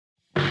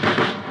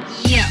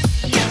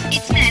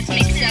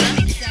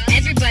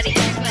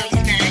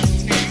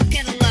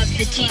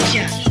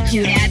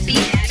You happy?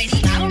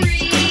 Salary.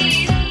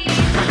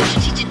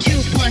 Teacher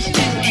 2 plus 2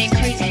 and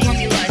crazy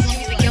formulas.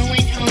 You be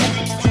going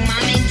home to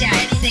mom and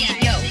dad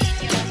saying, yo,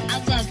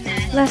 I love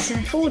math.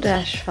 Lesson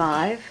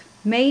 4-5,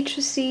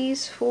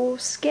 Matrices for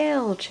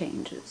Scale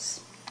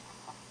Changes.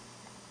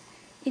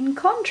 In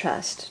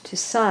contrast to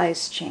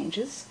size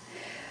changes,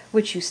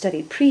 which you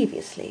studied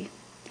previously,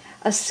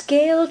 a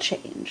scale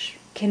change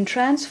can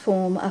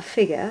transform a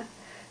figure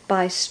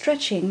by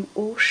stretching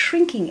or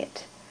shrinking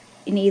it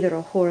in either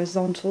a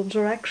horizontal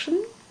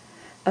direction,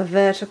 a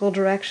vertical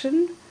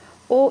direction,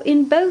 or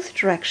in both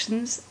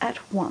directions at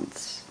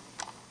once.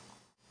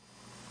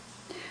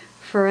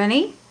 For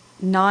any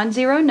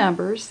non-zero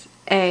numbers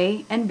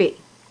a and b,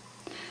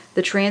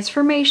 the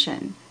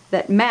transformation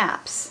that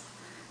maps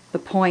the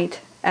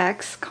point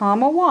x,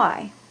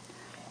 y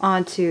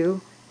onto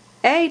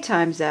a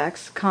times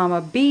x,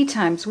 b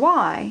times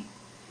y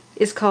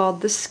is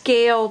called the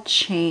scale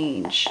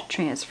change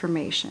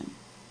transformation.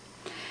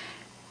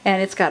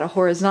 And it's got a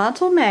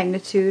horizontal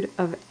magnitude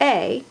of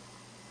a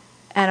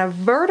and a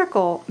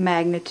vertical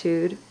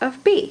magnitude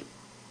of b.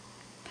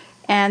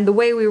 And the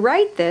way we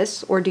write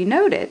this or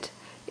denote it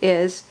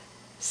is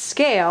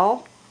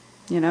scale,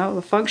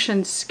 the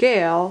function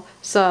scale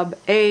sub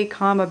a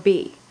comma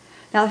b.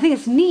 Now the thing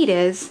that's neat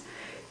is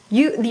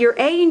your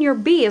a and your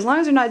b, as long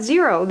as they're not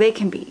zero, they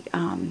can be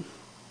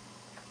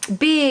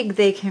big,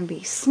 they can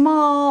be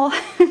small,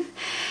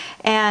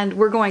 and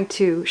we're going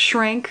to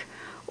shrink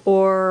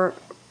or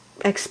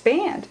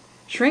expand,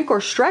 shrink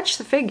or stretch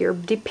the figure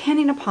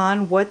depending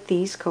upon what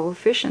these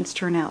coefficients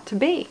turn out to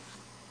be.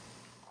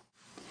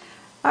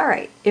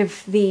 Alright,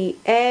 if the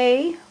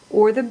a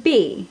or the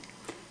b,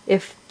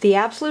 if the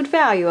absolute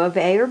value of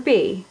a or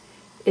b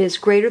is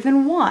greater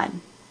than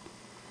 1,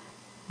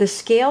 the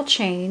scale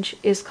change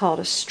is called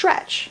a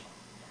stretch.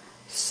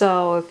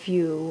 So if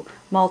you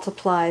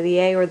multiply the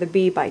a or the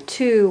b by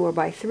 2 or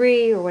by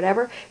 3 or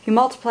whatever, if you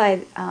multiply,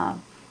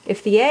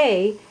 if the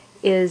a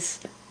is,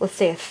 let's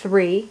say, a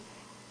 3,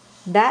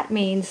 that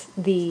means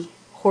the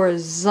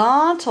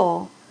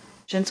horizontal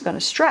is going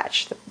to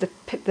stretch.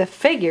 The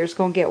figure is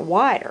going to get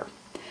wider.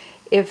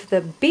 If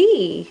the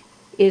b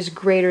is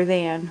greater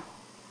than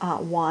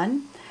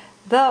 1,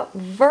 the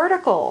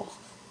vertical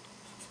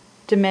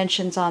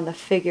dimensions on the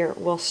figure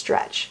will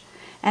stretch.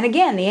 And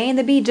again, the a and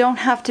the b don't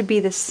have to be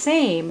the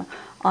same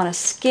on a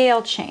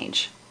scale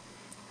change.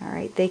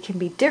 Alright, they can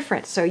be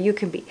different. So you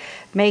can be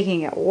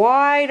making it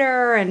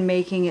wider and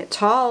making it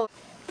taller.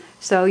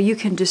 So you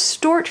can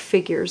distort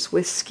figures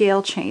with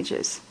scale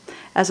changes,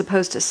 as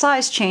opposed to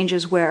size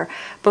changes where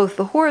both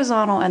the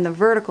horizontal and the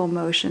vertical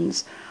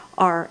motions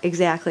are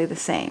exactly the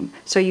same.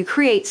 So you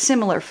create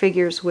similar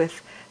figures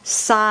with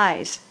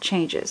size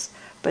changes,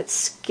 but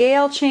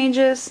scale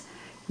changes,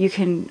 you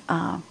can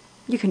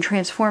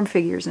transform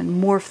figures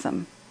and morph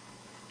them.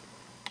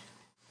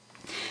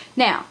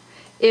 Now,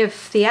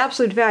 if the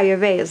absolute value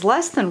of a is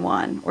less than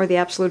 1, or the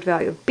absolute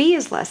value of b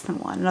is less than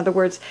 1, in other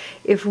words,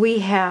 if we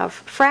have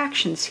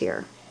fractions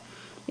here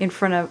in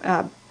front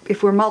of,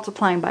 if we're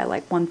multiplying by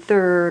like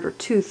 1/3 or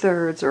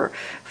 2/3 or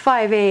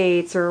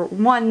 5/8 or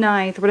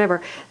 1/9 or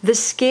whatever, the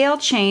scale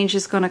change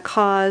is going to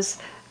cause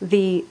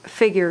the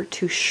figure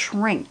to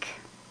shrink.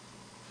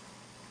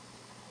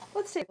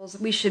 Let's say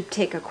we should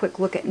take a quick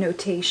look at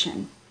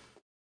notation.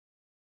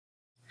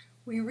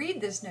 We read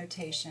this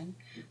notation: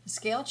 the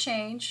scale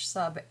change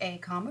sub a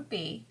comma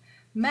b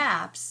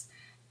maps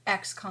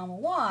x comma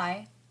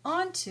y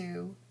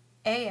onto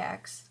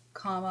ax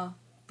comma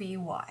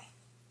by.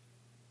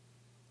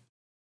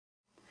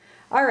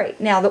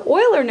 Alright, now the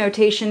Euler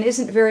notation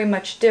isn't very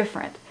much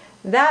different.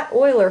 That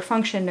Euler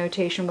function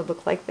notation would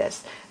look like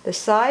this: the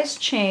size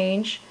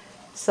change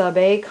sub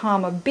a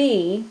comma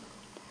b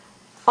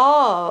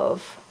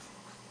of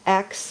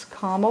x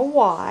comma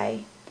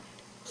y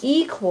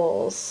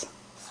equals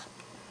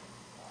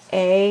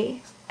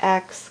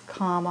ax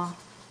comma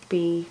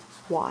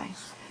by.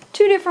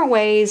 Two different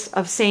ways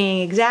of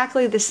saying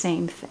exactly the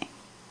same thing.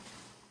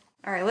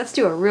 Alright, let's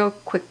do a real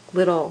quick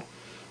little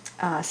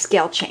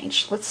scale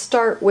change. Let's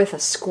start with a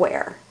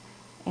square,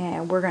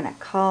 and we're going to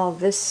call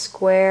this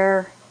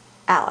square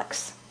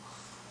Alex.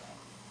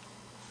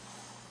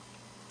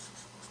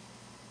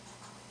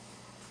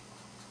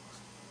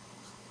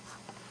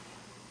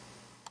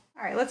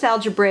 Alright, let's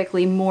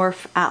algebraically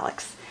morph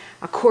Alex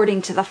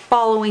according to the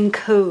following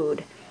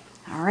code.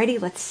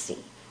 Alrighty, let's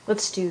see.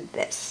 Let's do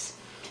this.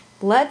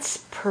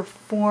 Let's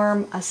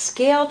perform a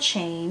scale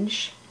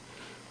change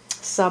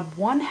sub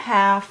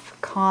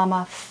 1/2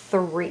 comma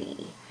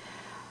 3.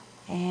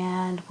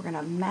 And we're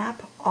going to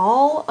map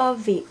all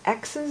of the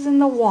x's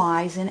and the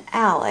y's in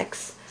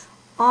Alex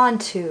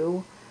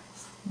onto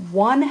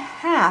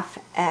 1/2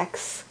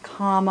 x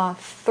comma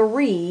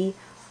 3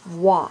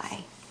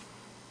 y.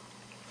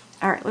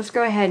 Alright, let's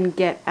go ahead and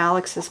get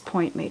Alex's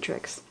point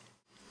matrix.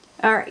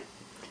 Alright,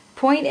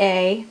 point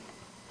A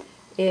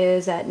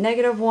is at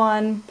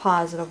 -1,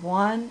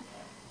 +1.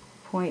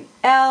 Point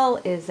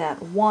L is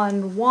at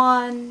 1,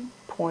 1.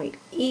 Point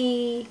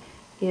E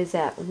is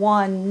at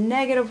 1,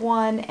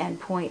 -1. And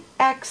point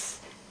X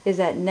is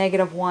at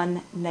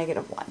 -1,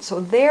 -1. So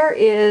there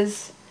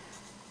is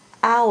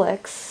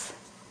Alex,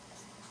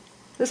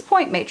 this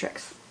point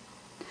matrix.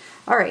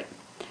 All right,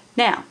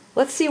 now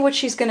let's see what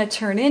she's going to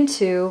turn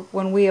into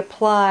when we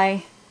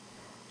apply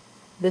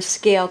the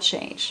scale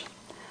change.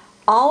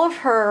 All of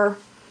her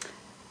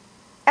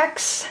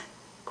x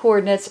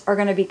coordinates are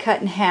going to be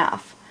cut in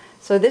half.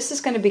 So this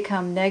is going to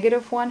become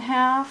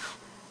 -1/2,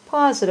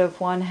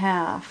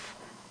 +1/2,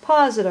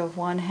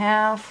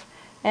 +1/2,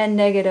 and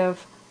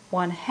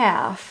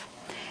 -1/2.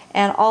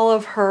 And all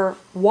of her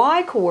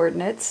y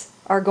coordinates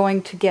are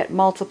going to get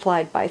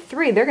multiplied by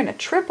 3. They're going to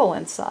triple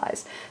in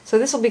size. So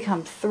this will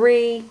become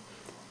 3,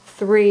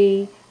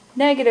 3,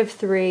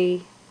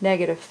 -3,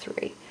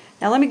 -3.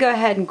 Now let me go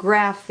ahead and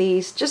graph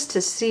these just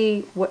to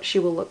see what she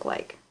will look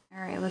like.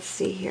 All right, let's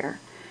see here.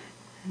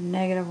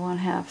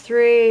 -1/2,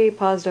 3,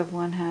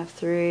 +1/2,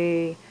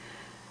 3,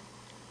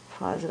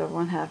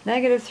 +1/2,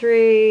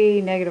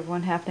 -3,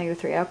 -1/2,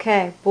 -3.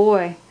 Okay,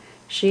 boy,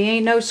 she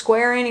ain't no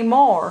square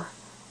anymore.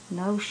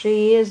 No,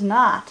 she is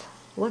not.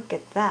 Look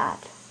at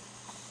that.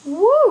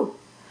 Woo!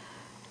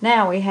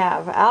 Now we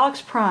have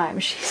Alex Prime.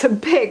 She's a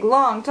big,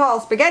 long,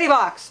 tall spaghetti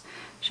box.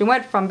 She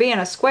went from being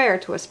a square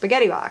to a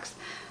spaghetti box.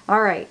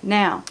 All right,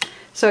 now,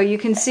 so you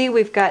can see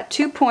we've got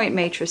 2 point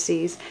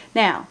matrices.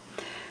 Now,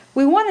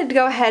 we wanted to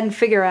go ahead and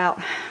figure out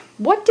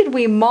what did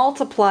we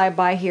multiply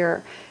by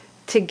here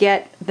to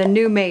get the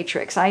new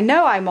matrix. I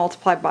know I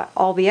multiplied by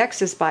all the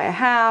x's by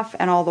 1/2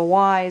 and all the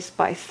y's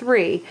by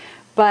 3,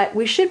 but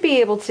we should be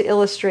able to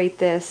illustrate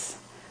this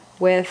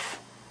with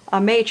a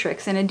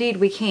matrix, and indeed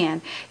we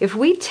can. If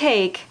we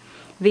take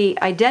the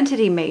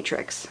identity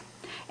matrix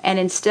and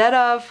instead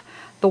of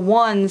the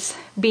ones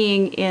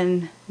being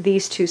in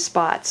these 2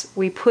 spots,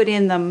 we put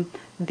in them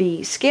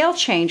the scale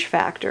change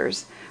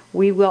factors,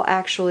 we will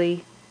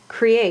actually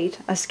create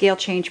a scale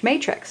change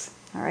matrix.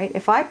 All right,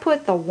 if I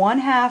put the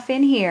 1/2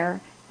 in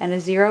here and a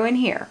 0 in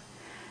here,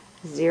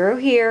 0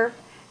 here,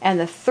 and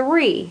the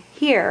 3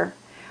 here,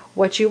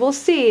 what you will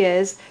see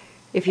is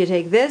if you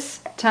take this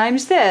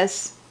times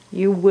this,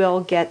 you will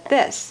get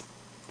this.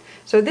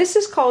 So this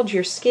is called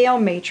your scale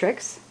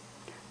matrix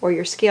or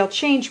your scale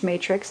change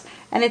matrix,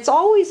 and it's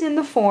always in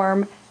the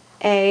form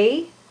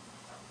A,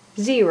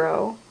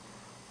 0,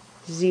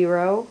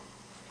 0,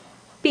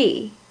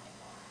 B.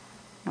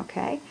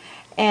 Okay,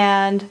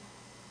 and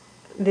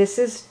this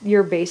is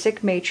your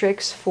basic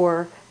matrix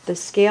for the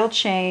scale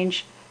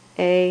change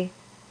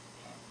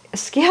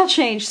scale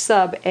change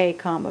sub A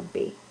comma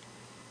B.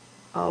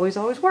 Always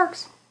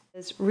works.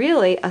 It's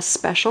really a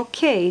special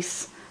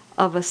case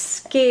of a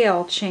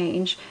scale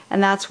change,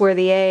 and that's where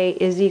the A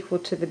is equal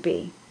to the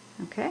B.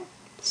 Okay,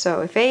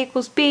 so if A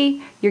equals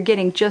B, you're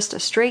getting just a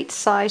straight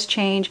size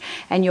change,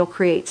 and you'll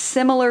create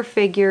similar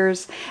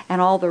figures,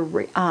 and all the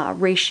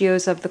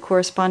ratios of the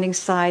corresponding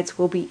sides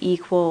will be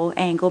equal,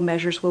 angle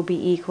measures will be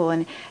equal,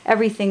 and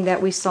everything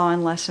that we saw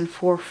in lesson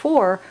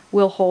 4.4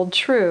 will hold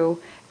true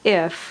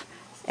if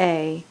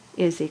A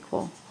is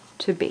equal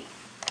to B.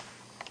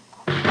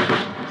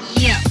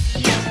 Yo,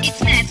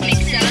 it's Math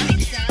Mix-Up.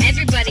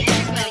 Everybody's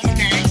math.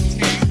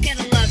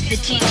 Gotta love the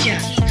teacher.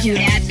 Who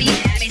that be?